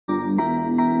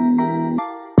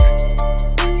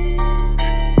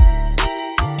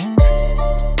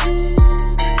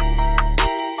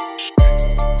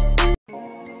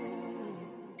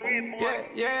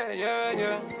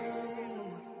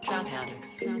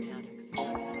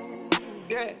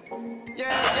Yeah.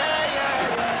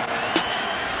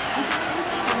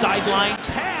 Sideline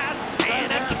pass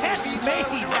and a catch made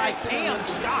by Cam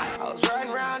Scott. I was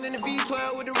riding around in the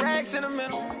V12 with the racks in the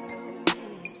middle.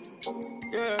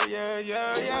 Yeah.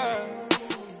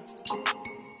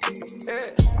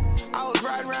 I was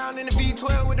riding around in the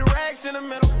V12 with the racks in the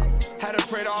middle. Had to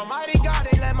pray to Almighty God,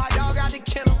 they let my dog out the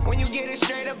kennel. When you get it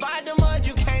straight up by the mud,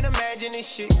 you can't imagine this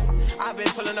shit. I've been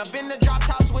pulling up in the drop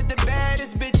tops with the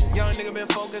baddest bitches. Young nigga been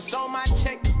focused on my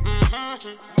check.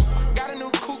 Got a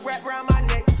new coupe wrapped around my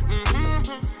neck.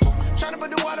 Tryna put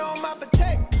the water on my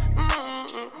potato.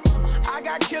 I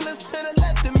got killers to the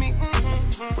left of me.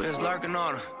 We was lurking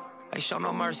on her. Ain't show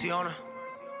no mercy on her.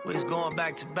 We was going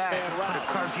back to back. Put a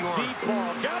curfew on her. Deep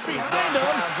ball got behind him,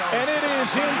 and it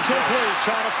is incomplete.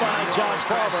 Trying to find Josh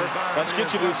Barber. Let's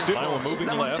get you to the studio. Moving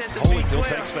left. Holyfield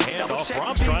takes the handoff.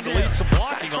 Rob trying to lead some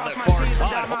blocking on that far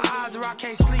side. My eyes or I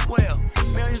can't sleep well.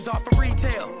 Millions off of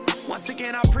retail. Once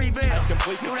again, I prevail.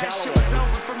 Knew that shit was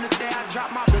over from the day I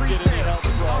dropped my pre-sale.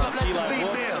 Hold up, let the beat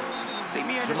build. See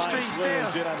me in the street still.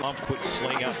 Quick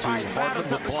sling out to Hardman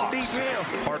battles up a steep hill.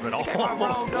 Hardman Get my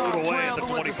road dog 12, it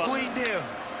was a sweet deal.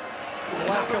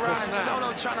 Last couple of snaps.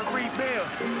 Solo trying to rebuild.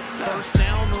 First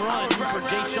down run for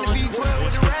Jayshon V12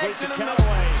 with the racks in the middle.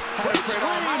 Had to pray to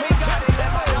Almighty God, they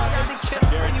let my dog out the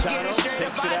kennel. When you get it straight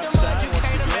up by the mud, you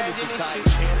can't imagine this shit.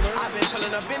 I've been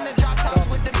pulling up in the drop tops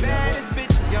with the baddest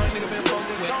bitches. Young nigga been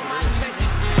focused on my check.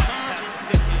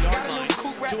 Got a new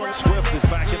coupe wrapped around my Swift neck. is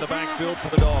back in the backfield for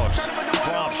the Dogs.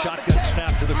 Brown shotgun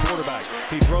snap to the quarterback.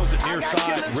 He throws it near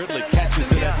side. Ridley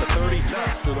catches it at the 30.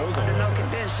 For those Under no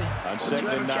condition. on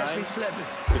 2nd and 9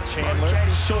 to Chandler.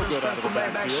 So good out of the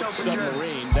backfield.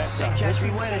 Submarine. That time. Catch me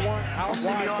winning. Don't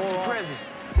send me off to prison.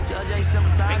 Judge ain't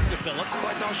sympathizing. Phillips.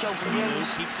 Boy, don't show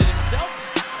forgiveness. Keeps it himself.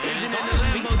 Vision in the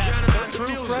limbo, drowning out the True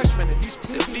music. freshman, and he's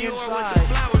peeking inside.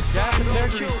 Gap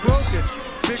integrity is broken.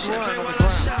 Big run on the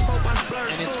ground.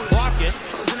 And it's Crockett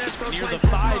near the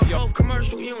 5-yard.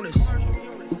 Commercial units.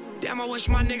 Damn, I wish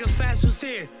my nigga Fast was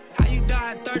here. How you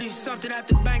died 30-something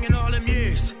after banging all them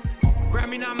years?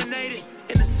 Grammy nominated,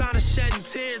 in the sign of shedding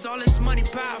tears. All this money,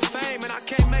 power, fame, and I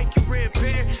can't make you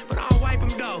reappear, but I'll wipe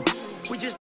them though. We just